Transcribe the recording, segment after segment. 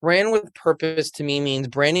brand with purpose to me means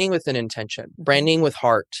branding with an intention, branding with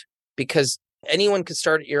heart, because anyone could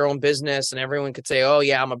start your own business and everyone could say, oh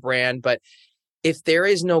yeah, I'm a brand. But if there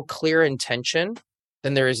is no clear intention,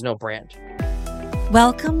 then there is no brand.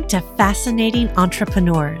 Welcome to Fascinating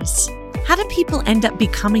Entrepreneurs. How do people end up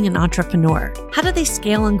becoming an entrepreneur? How do they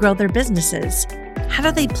scale and grow their businesses? How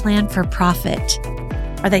do they plan for profit?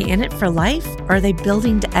 Are they in it for life or are they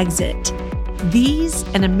building to exit? These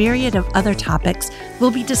and a myriad of other topics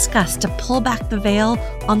will be discussed to pull back the veil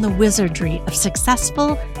on the wizardry of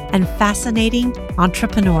successful and fascinating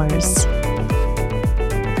entrepreneurs.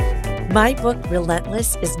 My book,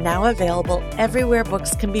 Relentless, is now available everywhere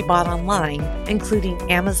books can be bought online, including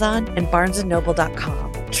Amazon and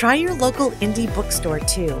BarnesandNoble.com. Try your local indie bookstore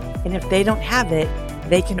too, and if they don't have it,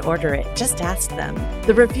 they can order it. Just ask them.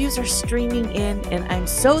 The reviews are streaming in, and I'm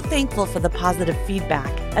so thankful for the positive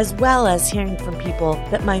feedback, as well as hearing from people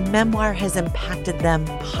that my memoir has impacted them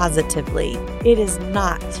positively. It is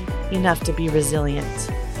not enough to be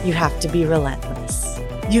resilient. You have to be relentless.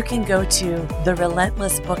 You can go to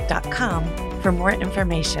therelentlessbook.com for more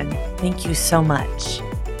information. Thank you so much.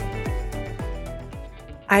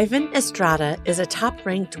 Ivan Estrada is a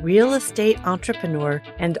top-ranked real estate entrepreneur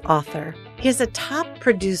and author. He is a top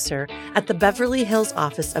producer at the Beverly Hills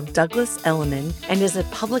office of Douglas Elliman and is a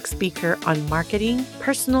public speaker on marketing,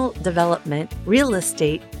 personal development, real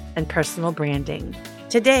estate, and personal branding.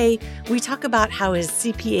 Today, we talk about how his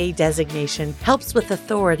CPA designation helps with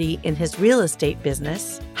authority in his real estate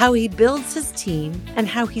business, how he builds his team, and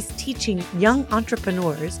how he's teaching young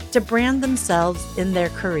entrepreneurs to brand themselves in their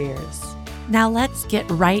careers. Now let's get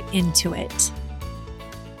right into it.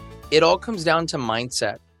 It all comes down to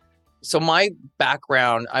mindset. So my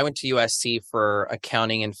background, I went to USC for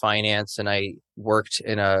accounting and finance, and I worked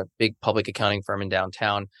in a big public accounting firm in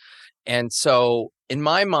downtown. And so in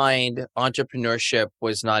my mind, entrepreneurship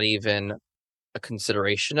was not even a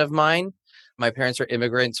consideration of mine. My parents are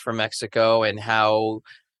immigrants from Mexico, and how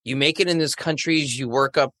you make it in this country is you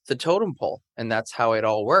work up the totem pole, and that's how it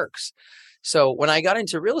all works. So when I got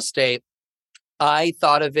into real estate, I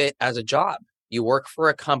thought of it as a job. You work for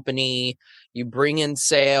a company, you bring in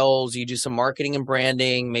sales, you do some marketing and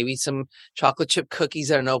branding, maybe some chocolate chip cookies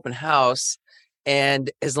at an open house. And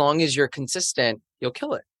as long as you're consistent, you'll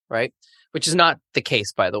kill it, right? Which is not the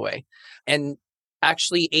case, by the way. And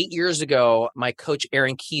actually, 8 years ago, my coach,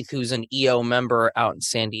 Aaron Keith, who's an EO member out in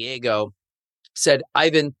San Diego, said,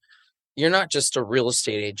 Ivan, you're not just a real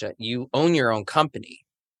estate agent. You own your own company.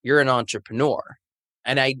 You're an entrepreneur.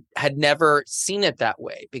 And I had never seen it that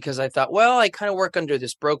way because I thought, well, I kind of work under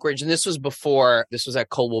this brokerage. And this was at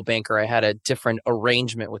Coldwell Banker. I had a different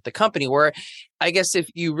arrangement with the company where I guess if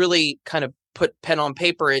you really kind of put pen on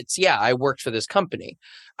paper, I worked for this company.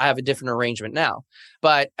 I have a different arrangement now.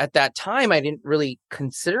 But at that time, I didn't really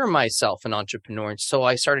consider myself an entrepreneur. And so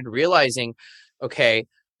I started realizing, okay,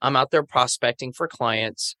 I'm out there prospecting for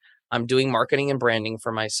clients. I'm doing marketing and branding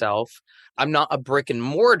for myself. I'm not a brick and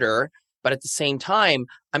mortar. But at the same time,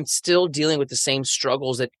 I'm still dealing with the same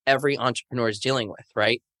struggles that every entrepreneur is dealing with,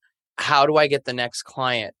 right? How do I get the next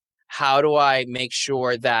client? How do I make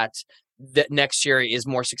sure that next year is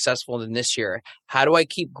more successful than this year? How do I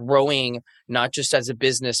keep growing, not just as a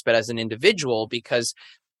business, but as an individual? Because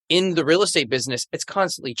in the real estate business, it's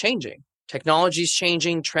constantly changing. Technology is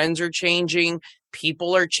changing, trends are changing,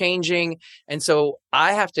 people are changing. And so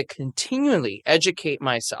I have to continually educate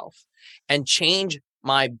myself and change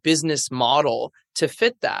my business model to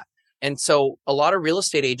fit that. And so a lot of real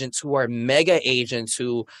estate agents who are mega agents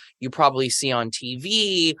who you probably see on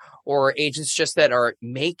TV, or agents just that are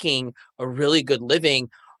making a really good living,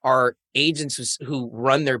 are agents who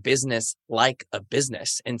run their business like a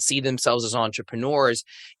business and see themselves as entrepreneurs.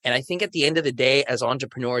 And I think at the end of the day, as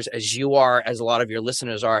entrepreneurs, as you are, as a lot of your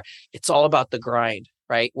listeners are, it's all about the grind.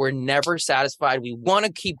 Right? We're never satisfied. We want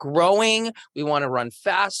to keep growing. We want to run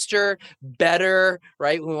faster, better,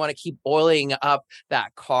 right? We want to keep oiling up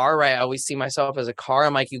that car, right? I always see myself as a car.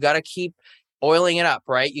 I'm like, you got to keep oiling it up,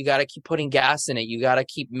 right? You got to keep putting gas in it. You got to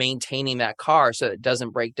keep maintaining that car so that it doesn't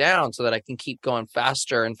break down, so that I can keep going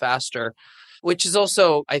faster and faster, which is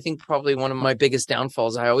also, I think, probably one of my biggest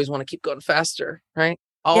downfalls. I always want to keep going faster, right?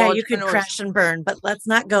 You could crash and burn, but let's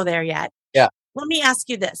not go there yet. Yeah. Let me ask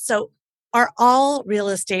you this. So, are all real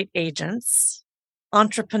estate agents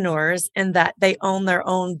entrepreneurs in that they own their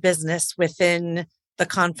own business within the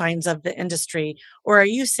confines of the industry? Or are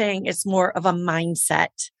you saying it's more of a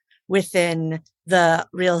mindset within the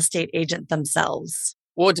real estate agent themselves?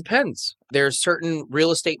 Well, it depends. There's certain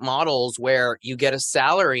real estate models where you get a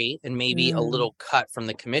salary and maybe a little cut from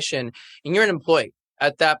the commission, and you're an employee.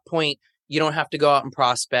 At that point, You don't have to go out and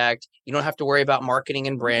prospect. You don't have to worry about marketing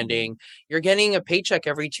and branding. You're getting a paycheck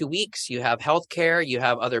every 2 weeks. You have healthcare, you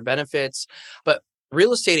have other benefits. But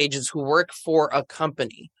real estate agents who work for a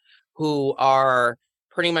company, who are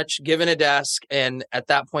pretty much given a desk, and at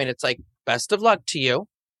that point, it's like, best of luck to you,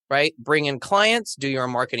 right? Bring in clients, do your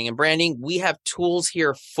marketing and branding. We have tools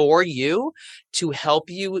here for you to help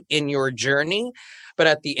you in your journey. But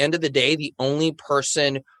at the end of the day, the only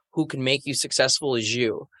person who can make you successful is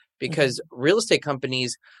you. Because real estate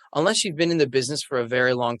companies, unless you've been in the business for a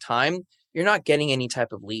very long time, you're not getting any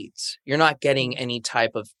type of leads. You're not getting any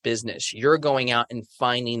type of business. You're going out and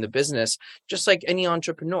finding the business, just like any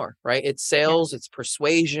entrepreneur, right? It's sales, it's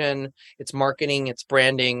persuasion, it's marketing, it's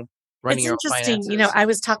branding, running It's your own interesting. finances. I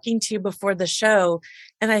was talking to you before the show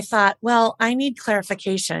and I thought, well, I need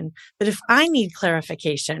clarification. But if I need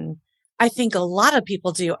clarification, I think a lot of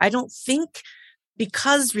people do. I don't think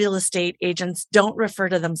because real estate agents don't refer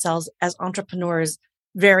to themselves as entrepreneurs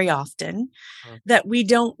very often, that we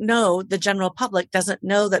don't know, the general public doesn't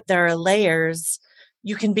know that there are layers.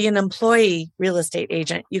 You can be an employee real estate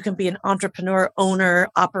agent. You can be an entrepreneur, owner,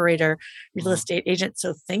 operator, real estate agent.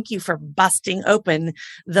 So thank you for busting open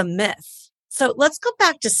the myth. So let's go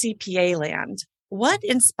back to CPA land. What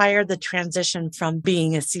inspired the transition from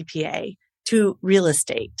being a CPA to real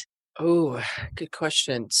estate? Oh, good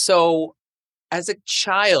question. So as a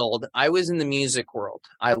child, I was in the music world.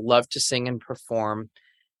 I loved to sing and perform.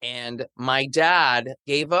 And my dad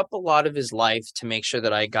gave up a lot of his life to make sure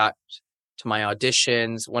that I got to my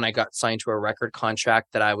auditions. When I got signed to a record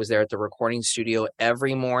contract, that I was there at the recording studio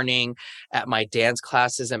every morning, at my dance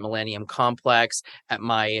classes at Millennium Complex, at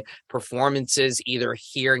my performances, either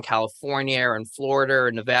here in California or in Florida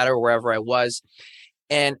or Nevada or wherever I was.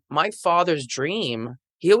 And my father's dream,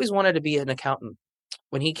 he always wanted to be an accountant.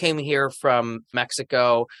 When he came here from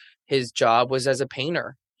Mexico, his job was as a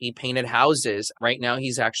painter. He painted houses. Right now,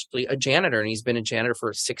 he's actually a janitor, and he's been a janitor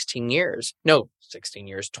for 16 years. No, 16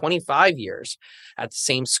 years, 25 years at the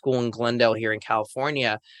same school in Glendale here in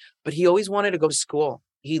California. But he always wanted to go to school.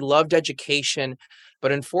 He loved education.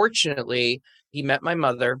 But unfortunately, he met my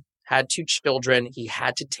mother, had 2 children. He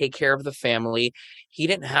had to take care of the family. He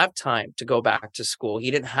didn't have time to go back to school. He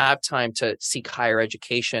didn't have time to seek higher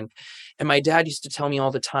education. And my dad used to tell me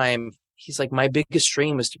all the time, he's like, my biggest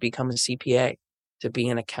dream was to become a CPA, to be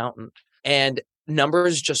an accountant. And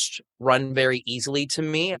numbers just run very easily to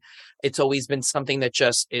me. It's always been something that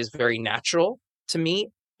just is very natural to me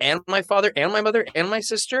and my father and my mother and my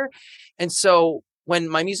sister. And so when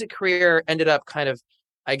my music career ended up kind of,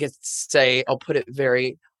 I guess say, I'll put it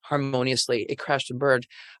very harmoniously, it crashed and burned.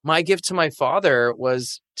 My gift to my father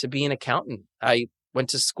was to be an accountant. I went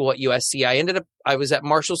to school at USC. I was at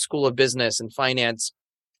Marshall School of Business and Finance,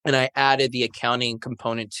 and I added the accounting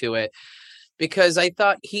component to it because I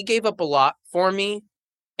thought he gave up a lot for me.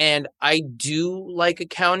 And I do like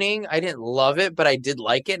accounting. I didn't love it, but I did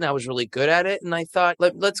like it and I was really good at it. And I thought,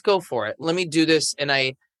 let's go for it. Let me do this. And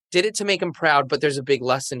I did it to make him proud, but there's a big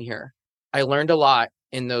lesson here. I learned a lot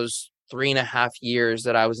in those 3.5 years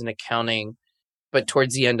that I was in accounting, but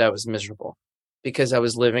towards the end I was miserable because I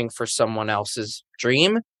was living for someone else's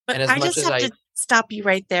dream. But And as I much just as have I to stop you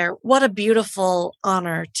right there. What a beautiful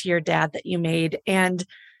honor to your dad that you made. And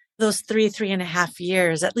those 3.5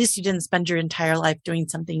 years, at least you didn't spend your entire life doing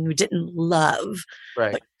something you didn't love.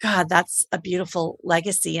 right. But God, that's a beautiful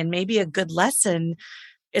legacy and maybe a good lesson.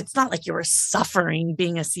 It's not like you were suffering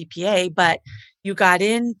being a CPA, but you got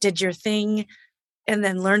in, did your thing, and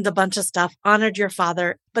then learned a bunch of stuff, honored your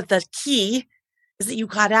father. But the key is that you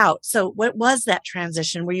got out. So what was that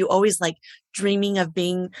transition? Were you always like dreaming of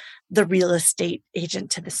being the real estate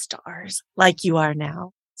agent to the stars like you are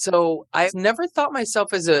now? So I never thought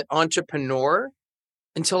myself as an entrepreneur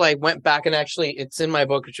until I went back and actually it's in my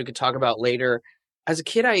book, which we could talk about later. As a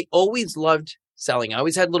kid, I always loved selling. I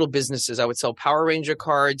always had little businesses. I would sell Power Ranger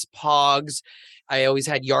cards, Pogs. I always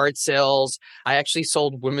had yard sales. I actually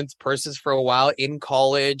sold women's purses for a while in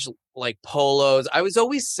college, like polos. I was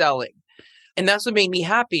always selling. And that's what made me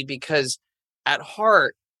happy because at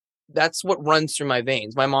heart, that's what runs through my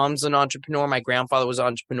veins. My mom's an entrepreneur. My grandfather was an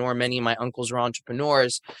entrepreneur. Many of my uncles were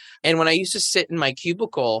entrepreneurs. And when I used to sit in my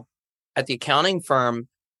cubicle at the accounting firm,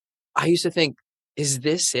 I used to think, is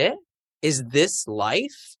this it? Is this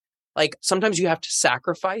life? Like sometimes you have to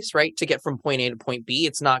sacrifice, right? To get from point A to point B.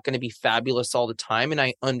 It's not going to be fabulous all the time. And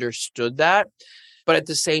I understood that. But at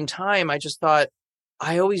the same time, I just thought,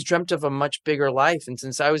 I always dreamt of a much bigger life. And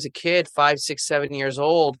since I was a kid, 5, 6, 7 years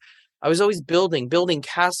old, I was always building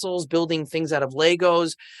castles, building things out of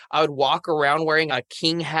Legos. I would walk around wearing a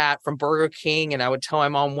king hat from Burger King. And I would tell my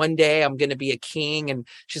mom, one day I'm going to be a king. And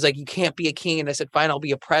she's like, you can't be a king. And I said, fine, I'll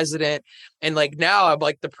be a president. And like now I'm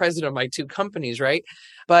like the president of my two companies, right?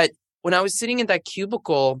 But when I was sitting in that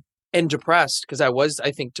cubicle and depressed, because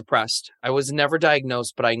I think, depressed, I was never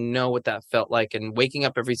diagnosed, but I know what that felt like. And waking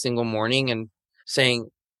up every single morning and saying,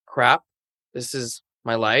 crap, this is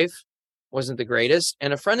my life, wasn't the greatest.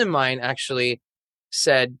 And a friend of mine actually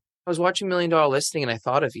said, I was watching $1 Million Listing and I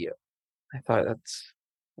thought of you. I thought, that's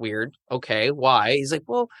weird. Okay, why? He's like,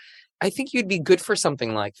 well, I think you'd be good for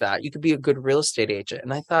something like that. You could be a good real estate agent.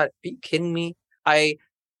 And I thought, are you kidding me? I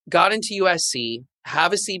got into USC,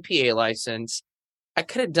 have a CPA license. I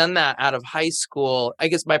could have done that out of high school. I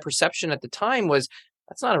guess my perception at the time was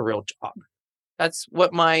that's not a real job. That's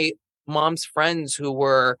what my mom's friends who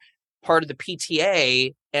were part of the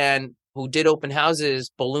PTA and who did open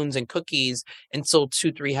houses, balloons and cookies, and sold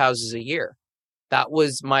 2-3 houses a year. That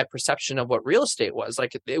was my perception of what real estate was.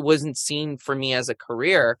 Like, it wasn't seen for me as a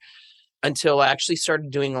career until I actually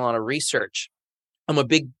started doing a lot of research. I'm a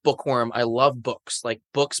big bookworm. I love books. Like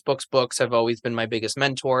books have always been my biggest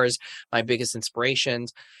mentors, my biggest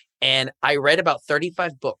inspirations. And I read about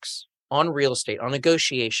 35 books on real estate, on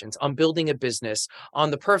negotiations, on building a business,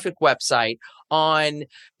 on the perfect website, on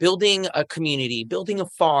building a community, building a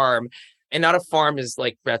farm. And not a farm is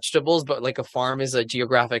like vegetables, but like a farm is a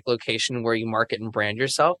geographic location where you market and brand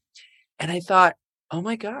yourself. And I thought, oh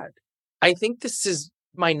my God, I think this is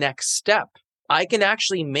my next step. I can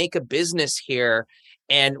actually make a business here.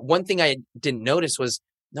 And one thing I didn't notice was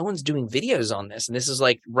no one's doing videos on this. And this is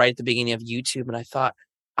like right at the beginning of YouTube. And I thought,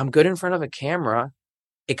 I'm good in front of a camera.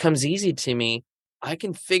 It comes easy to me. I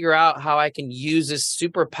can figure out how I can use this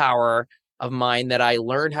superpower of mine that I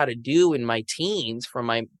learned how to do in my teens from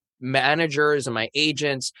my managers and my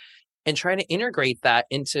agents, and trying to integrate that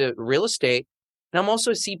into real estate. And I'm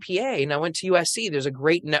also a CPA, and I went to USC. There's a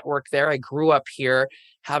great network there. I grew up here.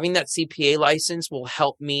 Having that CPA license will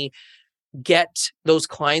help me get those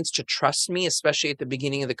clients to trust me, especially at the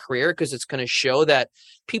beginning of the career, because it's going to show that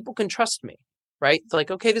people can trust me, right? It's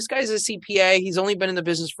like, okay, this guy's a CPA. He's only been in the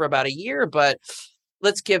business for about a year, but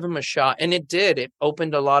let's give him a shot. And it did. It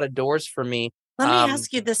opened a lot of doors for me. Let me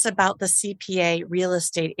ask you this about the CPA real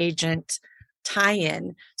estate agent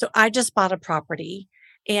tie-in. So I just bought a property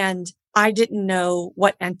and I didn't know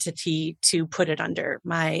what entity to put it under.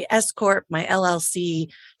 My S Corp, my LLC,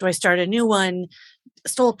 do I start a new one?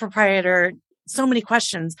 Sole proprietor, so many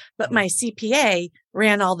questions. But my CPA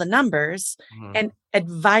ran all the numbers and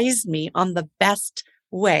advised me on the best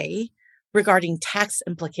way regarding tax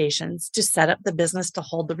implications to set up the business to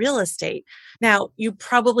hold the real estate. Now, you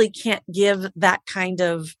probably can't give that kind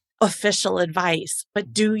of official advice,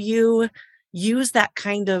 but do you use that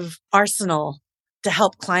kind of arsenal to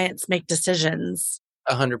help clients make decisions?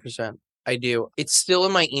 100%. I do. It's still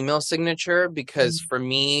in my email signature because for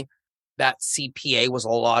me, that CPA was a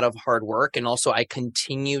lot of hard work. And also I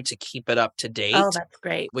continue to keep it up to date. Oh, that's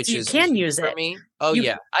great. Which so you is can use for it. me. Oh,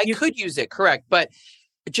 yeah. I could use it. Correct. But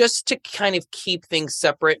just to kind of keep things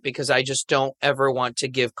separate, because I just don't ever want to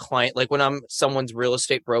give client, like when I'm someone's real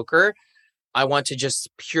estate broker, I want to just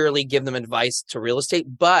purely give them advice to real estate.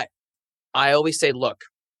 But I always say, look,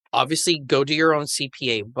 obviously go to your own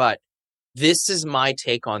CPA, but this is my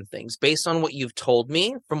take on things based on what you've told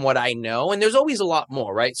me from what I know. And there's always a lot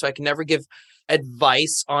more, right? So I can never give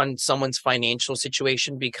advice on someone's financial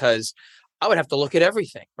situation because I would have to look at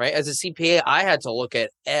everything, right? As a CPA, I had to look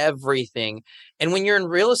at everything. And when you're in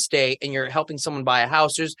real estate and you're helping someone buy a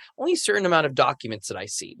house, there's only a certain amount of documents that I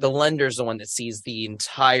see. The lender's the one that sees the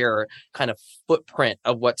entire kind of footprint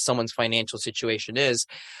of what someone's financial situation is.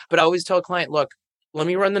 But I always tell a client, look, let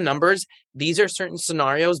me run the numbers. These are certain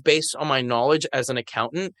scenarios based on my knowledge as an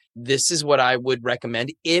accountant. This is what I would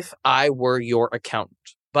recommend if I were your accountant.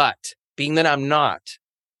 But being that I'm not,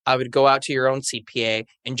 I would go out to your own CPA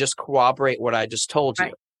and just corroborate what I just told you.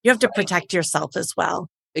 Right. You have to protect yourself as well.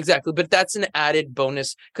 Exactly. But that's an added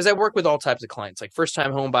bonus because I work with all types of clients, like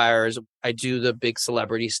first-time home buyers. I do the big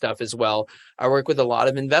celebrity stuff as well. I work with a lot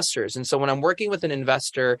of investors. And so when I'm working with an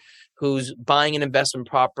investor who's buying an investment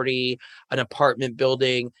property, an apartment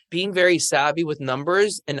building, being very savvy with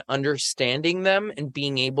numbers and understanding them and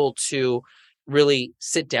being able to really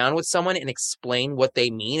sit down with someone and explain what they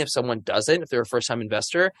mean if someone doesn't, if they're a first-time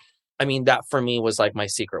investor, I mean, that for me was like my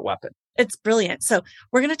secret weapon. It's brilliant. So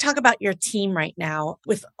we're going to talk about your team right now.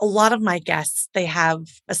 With a lot of my guests, they have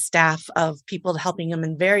a staff of people helping them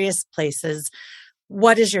in various places.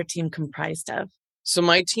 What is your team comprised of? So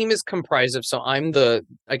my team is comprised of, so I'm the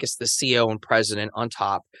CEO and president on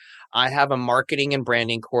top. I have a marketing and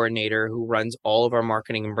branding coordinator who runs all of our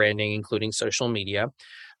marketing and branding, including social media.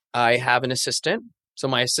 I have an assistant. So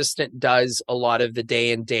my assistant does a lot of the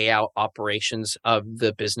day in, day out operations of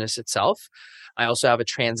the business itself. I also have a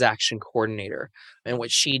transaction coordinator. And what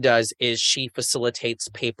she does is she facilitates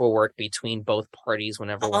paperwork between both parties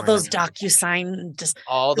whenever all we're those in a DocuSign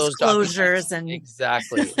all those disclosures and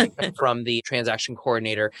exactly. They come from the transaction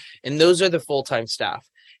coordinator. And those are the full-time staff.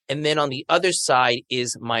 And then on the other side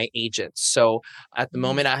is my agents. So at the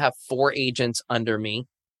moment, I have 4 agents under me.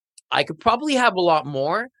 I could probably have a lot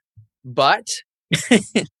more, but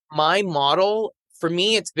my model, for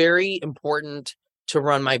me, it's very important to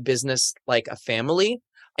run my business like a family.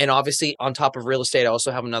 And obviously, on top of real estate, I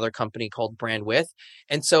also have another company called Brand With.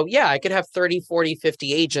 And so, yeah, I could have 30, 40,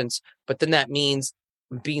 50 agents, but then that means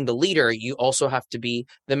being the leader, you also have to be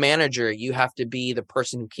the manager. You have to be the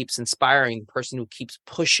person who keeps inspiring, the person who keeps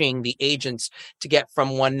pushing the agents to get from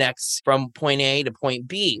point A to point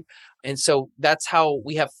B. And so that's how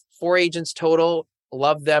we have 4 agents total.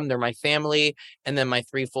 Love them. They're my family. And then my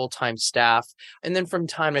 3 full-time staff. And then from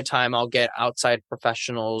time to time, I'll get outside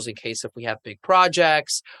professionals in case if we have big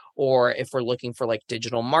projects or if we're looking for like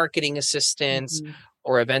digital marketing assistants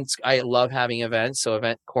or events. I love having events. So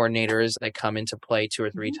event coordinators that come into play 2 or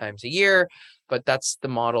 3 times a year. But that's the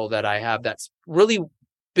model that I have that's really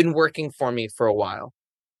been working for me for a while.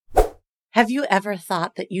 Have you ever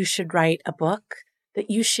thought that you should write a book, that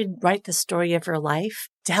you should write the story of your life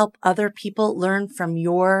to help other people learn from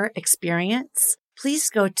your experience? Please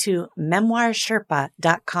go to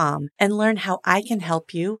memoirsherpa.com and learn how I can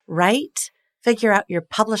help you write, figure out your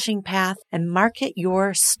publishing path, and market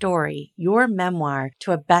your story, your memoir,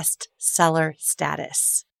 to a bestseller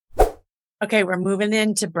status. Okay, we're moving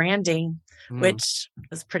into branding, which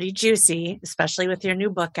is pretty juicy, especially with your new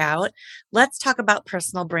book out. Let's talk about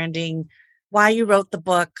personal branding, why you wrote the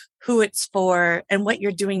book, who it's for, and what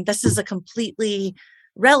you're doing. This is a completely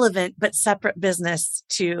relevant but separate business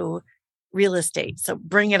to real estate. So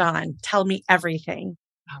bring it on. Tell me everything.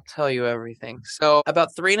 I'll tell you everything. So about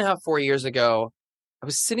 3.5, 4 years ago, I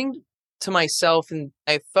was sitting to myself and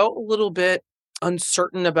I felt a little bit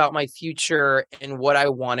uncertain about my future and what I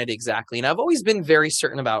wanted exactly. And I've always been very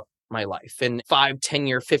certain about my life and 5, 10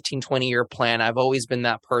 year, 15, 20-year plan. I've always been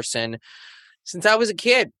that person since I was a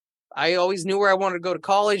kid. I always knew where I wanted to go to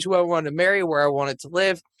college, who I wanted to marry, where I wanted to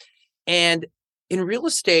live. And in real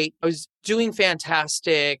estate, I was doing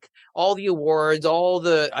fantastic, all the awards,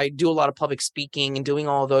 I do a lot of public speaking and doing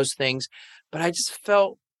all those things, but I just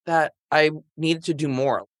felt that I needed to do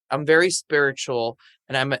more. I'm very spiritual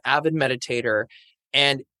and I'm an avid meditator.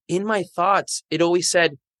 And in my thoughts, it always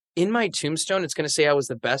said in my tombstone, it's going to say I was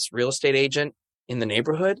the best real estate agent in the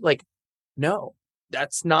neighborhood. Like, no,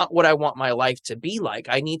 that's not what I want my life to be like.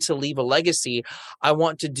 I need to leave a legacy. I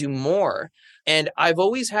want to do more. And I've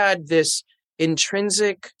always had this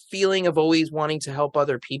intrinsic feeling of always wanting to help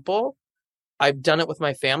other people. I've done it with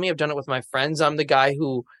my family. I've done it with my friends. I'm the guy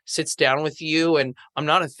who sits down with you, and I'm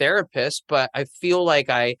not a therapist, but I feel like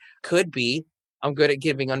I could be. I'm good at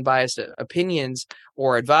giving unbiased opinions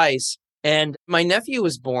or advice. And my nephew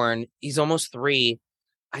was born. He's almost 3.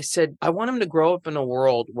 I said, I want him to grow up in a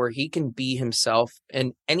world where he can be himself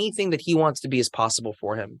and anything that he wants to be is possible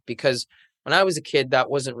for him. Because when I was a kid,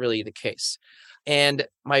 that wasn't really the case. And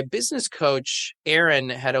my business coach, Aaron,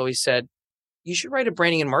 had always said, you should write a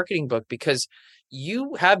branding and marketing book because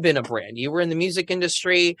you have been a brand. You were in the music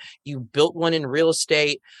industry. You built one in real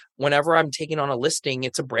estate. Whenever I'm taking on a listing,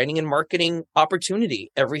 it's a branding and marketing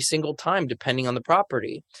opportunity every single time, depending on the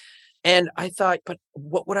property. And I thought, but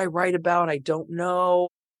what would I write about? I don't know.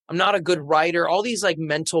 I'm not a good writer. All these like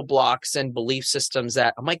mental blocks and belief systems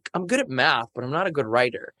that I'm like, I'm good at math, but I'm not a good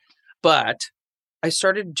writer. But I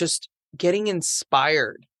started just getting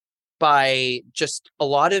inspired by just a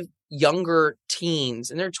lot of younger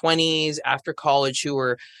teens in their 20s after college who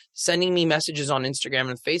were sending me messages on Instagram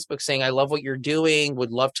and Facebook saying, I love what you're doing,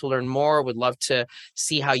 would love to learn more, would love to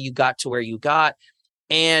see how you got to where you got.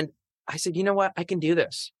 And I said, you know what? I can do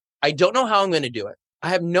this. I don't know how I'm going to do it. I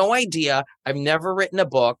have no idea. I've never written a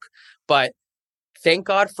book, but thank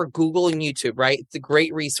God for Google and YouTube, right? It's the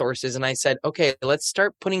great resources. And I said, okay, let's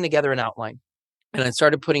start putting together an outline. And I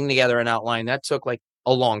started putting together an outline. That took like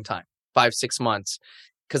a long time, 5, 6 months,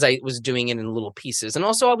 because I was doing it in little pieces. And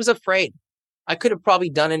also I was afraid. I could have probably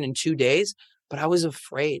done it in 2 days, but I was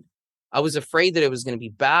afraid. I was afraid that it was going to be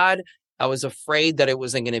bad. I was afraid that it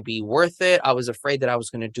wasn't going to be worth it. I was afraid that I was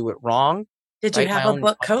going to do it wrong. Did you have a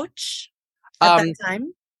book coach at that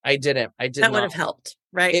time? I didn't. That would have helped,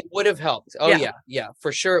 right? It would have helped. Oh, yeah,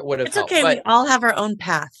 for sure it would have helped. It's okay. We all have our own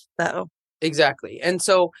path, though. Exactly. And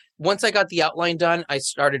so once I got the outline done, I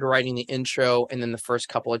started writing the intro and then the first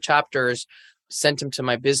couple of chapters, sent them to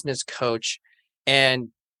my business coach. And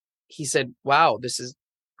he said, wow, this is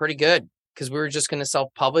pretty good, because we were just going to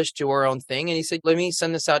self-publish, do our own thing. And he said, let me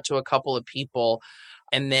send this out to a couple of people.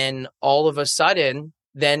 And then all of a sudden,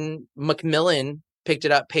 then Macmillan picked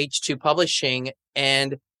it up, Page Two Publishing,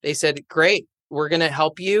 and they said, great, we're going to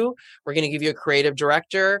help you. We're going to give you a creative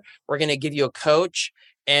director. We're going to give you a coach.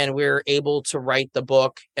 And we're able to write the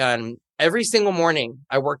book. And every single morning,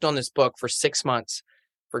 I worked on this book for 6 months,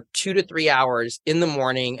 for 2 to 3 hours in the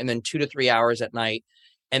morning, and then 2 to 3 hours at night.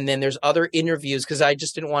 And then there's other interviews, because I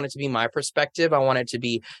just didn't want it to be my perspective. I wanted it to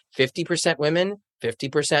be 50% women,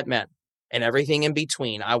 50% men, and everything in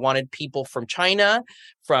between. I wanted people from China,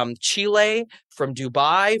 from Chile, from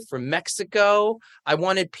Dubai, from Mexico. I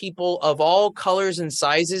wanted people of all colors and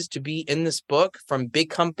sizes to be in this book, from big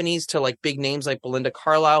companies to like big names like Belinda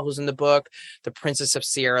Carlisle, who's in the book, the Princess of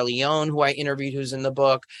Sierra Leone, who I interviewed, who's in the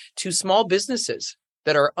book, to small businesses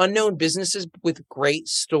that are unknown businesses with great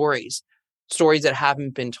stories that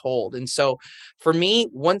haven't been told. And so for me,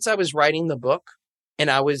 once I was writing the book and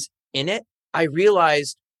I was in it, I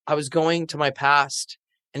realized I was going to my past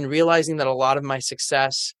and realizing that a lot of my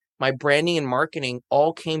success, my branding and marketing,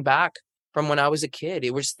 all came back from when I was a kid.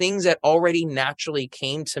 It was things that already naturally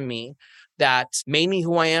came to me that made me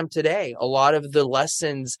who I am today. A lot of the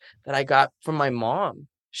lessons that I got from my mom,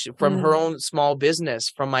 from her own small business,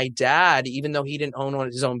 from my dad, even though he didn't own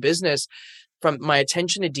his own business, from my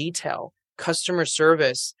attention to detail, customer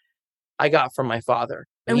service, I got from my father.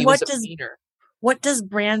 And he was a painter. What does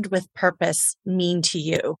brand with purpose mean to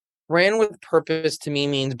you? Brand with purpose to me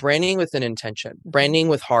means branding with an intention, branding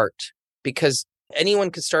with heart, because anyone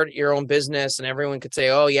could start your own business and everyone could say,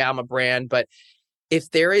 oh yeah, I'm a brand. But if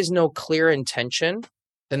there is no clear intention,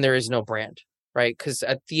 then there is no brand, right? Because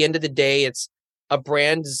at the end of the day, it's a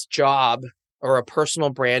brand's job, or a personal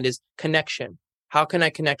brand, is connection. How can I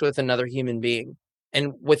connect with another human being?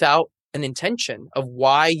 And without an intention of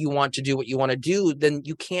why you want to do what you want to do, then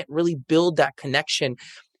you can't really build that connection.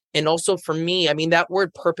 And also for me, I mean, that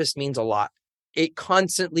word purpose means a lot. It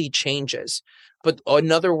constantly changes. But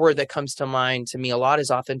another word that comes to mind to me a lot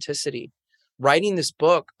is authenticity. Writing this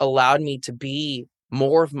book allowed me to be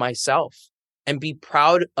more of myself and be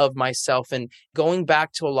proud of myself. And going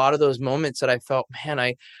back to a lot of those moments that I felt, man,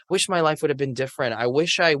 I wish my life would have been different. I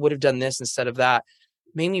wish I would have done this instead of that,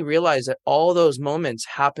 made me realize that all those moments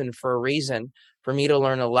happened for a reason, for me to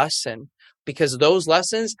learn a lesson, because those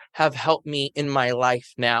lessons have helped me in my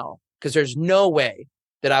life now. Because there's no way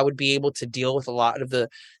that I would be able to deal with a lot of the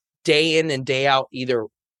day in and day out, either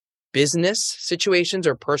business situations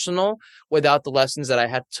or personal, without the lessons that I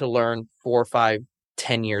had to learn 4, 5,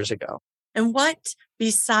 10 years ago. And what,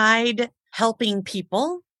 beside helping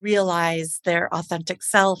people realize their authentic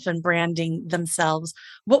self and branding themselves,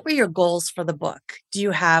 what were your goals for the book? Do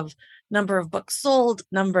you have number of books sold,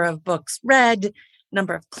 number of books read,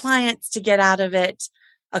 number of clients to get out of it,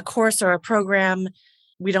 a course or a program?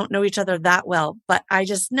 We don't know each other that well, but I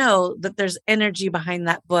just know that there's energy behind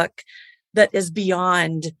that book that is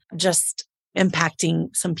beyond just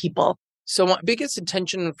impacting some people. So my biggest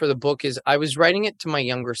intention for the book is I was writing it to my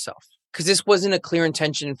younger self, because this wasn't a clear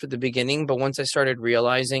intention for the beginning. But once I started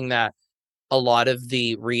realizing that a lot of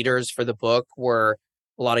the readers for the book were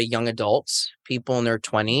a lot of young adults, people in their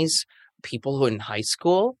 20s, people who are in high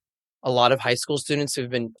school, a lot of high school students who've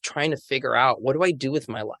been trying to figure out, what do I do with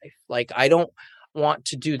my life? Like, I don't want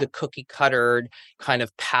to do the cookie cutter kind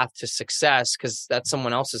of path to success, because that's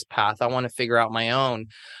someone else's path. I want to figure out my own.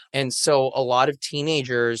 And so a lot of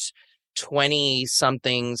teenagers, 20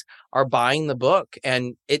 somethings, are buying the book.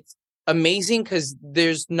 And it's amazing, because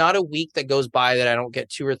there's not a week that goes by that I don't get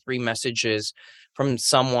 2 or 3 messages from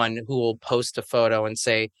someone who will post a photo and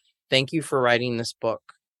say, thank you for writing this book.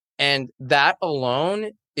 And that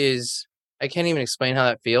alone is, I can't even explain how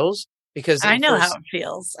that feels, because I know how it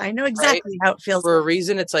feels. I know exactly how it feels. For a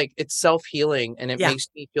reason, it's like, it's self-healing, and it makes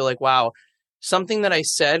me feel like, wow, something that I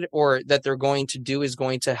said or that they're going to do is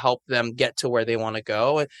going to help them get to where they want to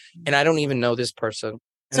go. And I don't even know this person.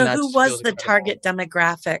 So who was the target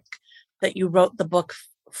demographic that you wrote the book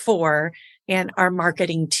for and are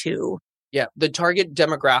marketing to? Yeah, the target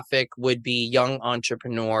demographic would be young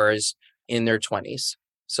entrepreneurs in their 20s.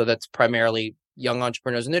 So that's primarily young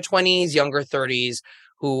entrepreneurs in their 20s, younger 30s,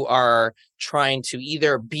 who are trying to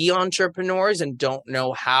either be entrepreneurs and don't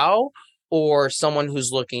know how, or someone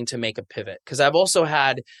who's looking to make a pivot. Because I've also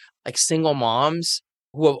had like single moms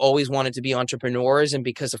who have always wanted to be entrepreneurs, and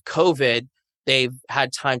because of COVID, they've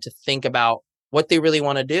had time to think about what they really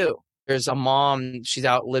want to do. There's a mom,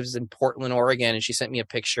 lives in Portland, Oregon, and she sent me a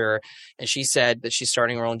picture and she said that she's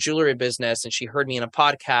starting her own jewelry business and she heard me in a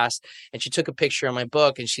podcast and she took a picture of my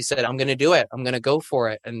book and she said, I'm going to do it. I'm going to go for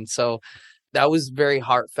it. And so that was very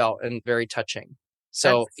heartfelt and very touching.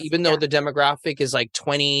 So even though the demographic is like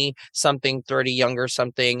 20 something, 30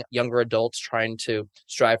 younger adults trying to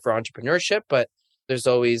strive for entrepreneurship, but there's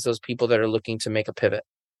always those people that are looking to make a pivot.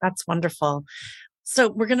 That's wonderful. So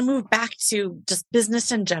we're going to move back to just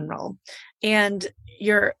business in general. And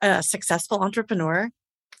you're a successful entrepreneur,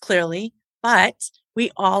 clearly, but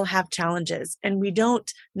we all have challenges and we don't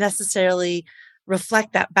necessarily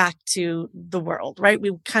reflect that back to the world, right?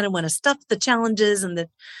 We kind of want to stuff the challenges and the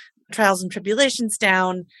trials and tribulations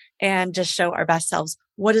down and just show our best selves.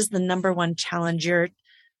 What is the number one challenge you're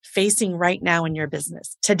facing right now in your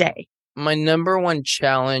business today? My number one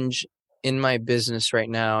challenge in my business right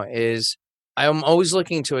now is I'm always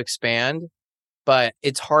looking to expand, but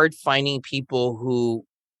it's hard finding people who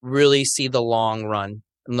really see the long run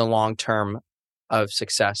and the long term of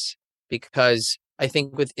success. Because I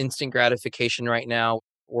think with instant gratification right now,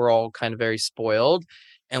 we're all kind of very spoiled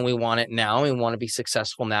and we want it now. And we want to be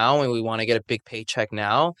successful now and we want to get a big paycheck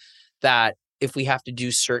now. That if we have to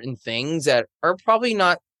do certain things that are probably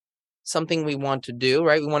not something we want to do,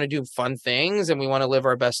 right? We want to do fun things and we want to live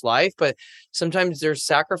our best life, but sometimes there's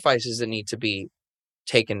sacrifices that need to be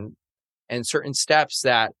taken and certain steps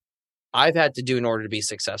that I've had to do in order to be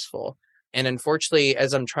successful. And unfortunately,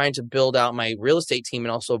 as I'm trying to build out my real estate team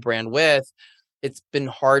and also brand with, it's been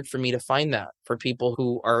hard for me to find that for people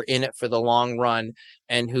who are in it for the long run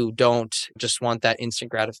and who don't just want that instant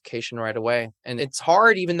gratification right away. And it's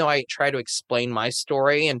hard, even though I try to explain my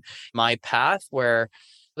story and my path, where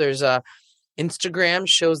there's Instagram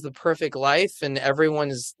shows the perfect life and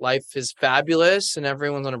everyone's life is fabulous and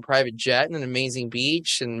everyone's on a private jet and an amazing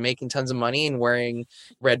beach and making tons of money and wearing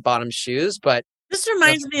red bottom shoes. But this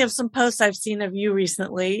reminds me of some posts I've seen of you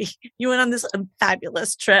recently. You went on this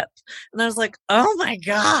fabulous trip and I was like, oh my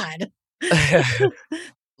God.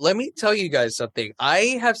 Let me tell you guys something.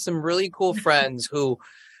 I have some really cool friends who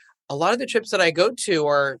a lot of the trips that I go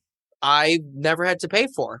to I've never had to pay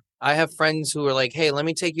for. I have friends who are like, hey, let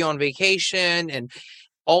me take you on vacation. And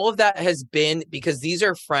all of that has been because these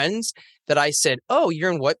are friends that I said, oh,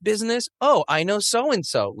 you're in what business? Oh, I know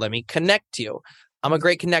so-and-so. Let me connect you. I'm a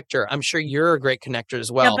great connector. I'm sure you're a great connector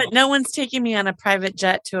as well. Yeah, but no one's taking me on a private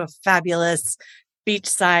jet to a fabulous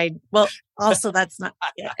beachside. Well, also that's not,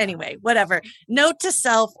 anyway, whatever. Note to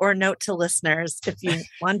self or note to listeners if you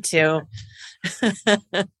want to.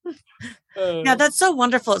 Yeah, that's so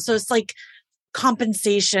wonderful. So it's like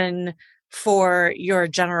compensation for your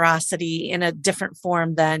generosity in a different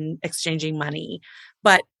form than exchanging money.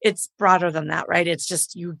 But it's broader than that, right? It's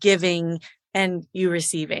just you giving and you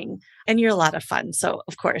receiving. And you're a lot of fun. So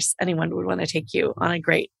of course, anyone would want to take you on a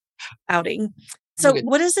great outing. So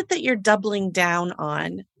what is it that you're doubling down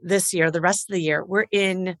on this year, the rest of the year?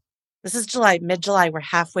 This is July, mid-July, we're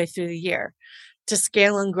halfway through the year. To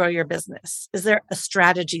scale and grow your business? Is there a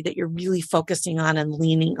strategy that you're really focusing on and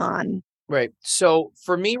leaning on? Right. So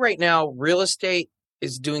for me right now, real estate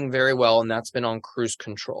is doing very well, and that's been on cruise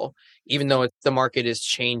control, even though the market is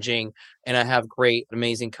changing and I have great,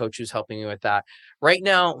 amazing coaches helping me with that. Right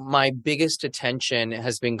now, my biggest attention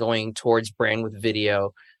has been going towards Brand with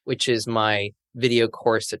Video, which is my video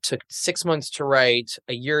course that took 6 months to write,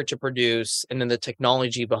 a year to produce, and then the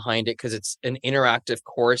technology behind it, because it's an interactive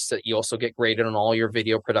course that you also get graded on all your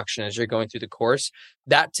video production as you're going through the course.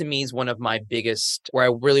 That to me is one of my biggest, where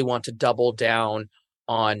I really want to double down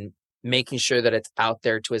on making sure that it's out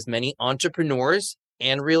there to as many entrepreneurs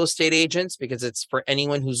and real estate agents, because it's for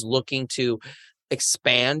anyone who's looking to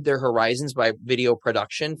expand their horizons by video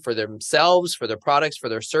production for themselves, for their products, for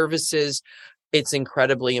their services. It's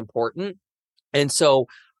incredibly important. And so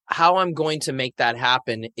how I'm going to make that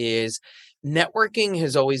happen is networking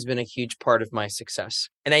has always been a huge part of my success.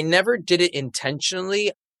 And I never did it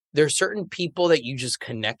intentionally. There are certain people that you just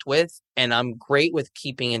connect with, and I'm great with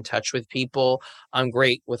keeping in touch with people. I'm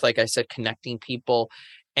great with, like I said, connecting people.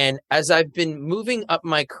 And as I've been moving up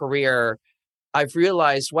my career, I've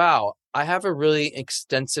realized, wow, I have a really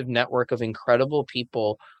extensive network of incredible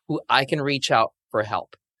people who I can reach out for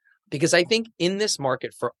help. Because I think in this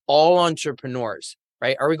market for all entrepreneurs,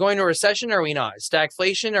 right? Are we going to a recession or are we not?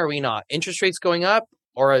 Stagflation or are we not? Interest rates going up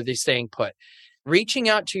or are they staying put? Reaching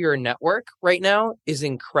out to your network right now is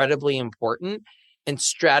incredibly important, and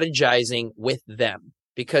strategizing with them,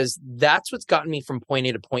 because that's what's gotten me from point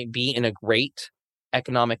A to point B in a great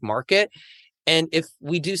economic market. And if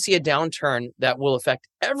we do see a downturn that will affect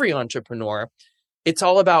every entrepreneur, it's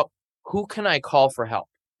all about who can I call for help,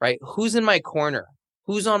 right? Who's in my corner?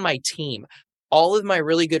 who's on my team. All of my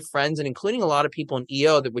really good friends, and including a lot of people in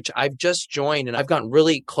EO, which I've just joined and I've gotten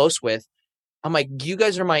really close with, I'm like, you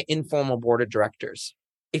guys are my informal board of directors.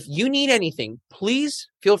 If you need anything, please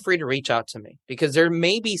feel free to reach out to me, because there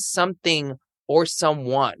may be something or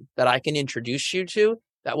someone that I can introduce you to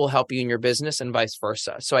that will help you in your business, and vice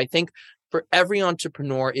versa. So I think for every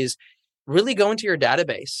entrepreneur is really go into your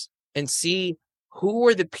database and see who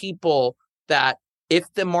are the people that, if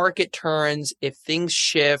the market turns, if things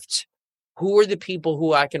shift, who are the people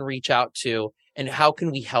who I can reach out to, and how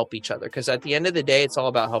can we help each other? Because at the end of the day, it's all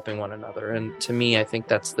about helping one another. And to me, I think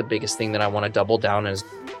that's the biggest thing that I want to double down is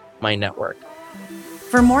my network.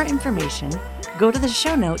 For more information, go to the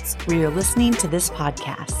show notes where you're listening to this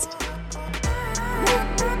podcast.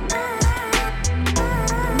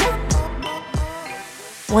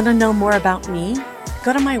 Want to know more about me?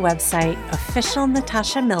 Go to my website,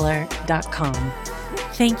 officialnatashamiller.com.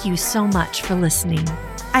 Thank you so much for listening.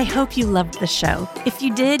 I hope you loved the show. If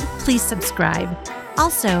you did, please subscribe.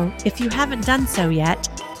 Also, if you haven't done so yet,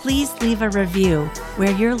 please leave a review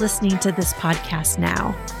where you're listening to this podcast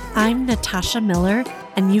now. I'm Natasha Miller,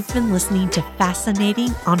 and you've been listening to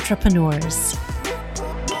Fascinating Entrepreneurs.